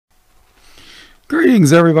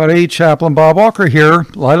Greetings, everybody. Chaplain Bob Walker here.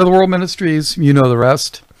 Light of the World Ministries. You know the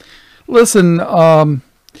rest. Listen,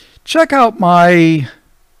 check out my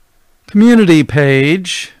community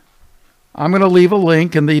page. I'm going to leave a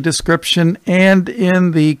link in the description and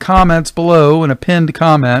in the comments below, in a pinned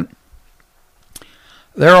comment.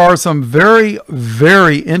 There are some very,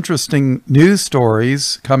 very interesting news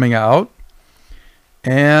stories coming out.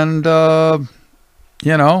 And,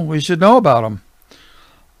 we should know about them.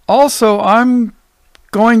 Also, I'm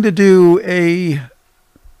going to do a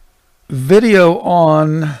video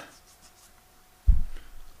on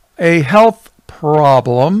a health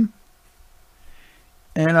problem,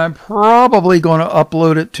 and I'm probably going to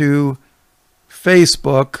upload it to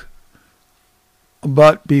Facebook.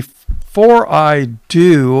 But before I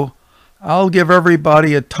do, I'll give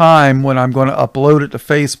everybody a time when I'm going to upload it to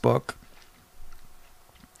Facebook.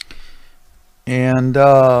 And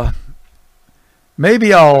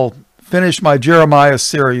maybe I'll finish my Jeremiah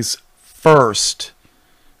series first.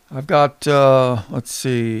 I've got, let's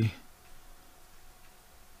see,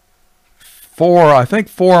 I think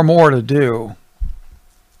four more to do.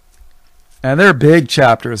 And they're big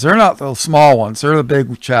chapters. They're not the small ones. They're the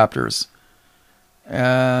big chapters.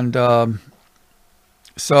 And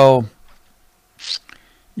so,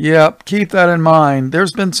 yeah, keep that in mind.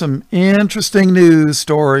 There's been some interesting news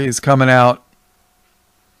stories coming out.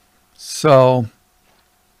 So,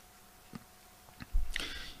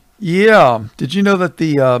 yeah, did you know that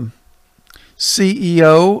the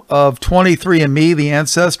CEO of 23andMe, the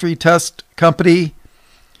ancestry test company,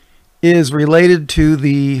 is related to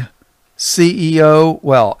the CEO,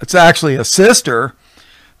 well, it's actually a sister,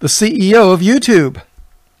 the CEO of YouTube,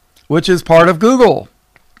 which is part of Google.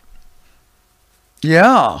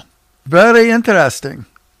 Yeah, very interesting.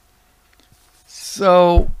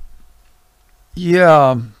 So,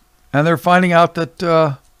 yeah, and they're finding out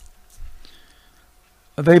that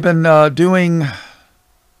they've been doing,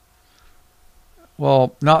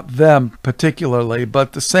 well, not them particularly,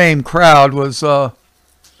 but the same crowd was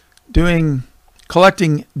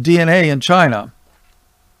collecting DNA in China.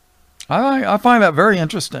 I find that very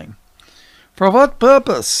interesting. For what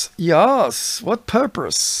purpose? Yes, what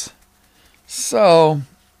purpose? So,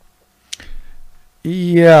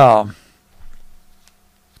 yeah.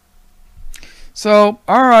 So,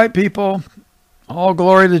 all right, people. All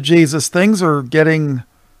glory to Jesus. Things are getting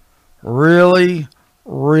really,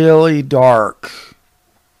 really dark,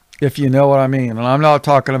 if you know what I mean. And I'm not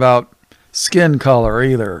talking about skin color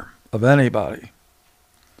either of anybody.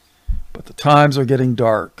 But the times are getting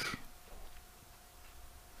dark.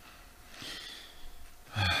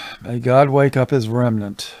 May God wake up his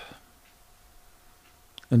remnant.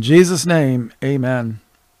 In Jesus' name, amen.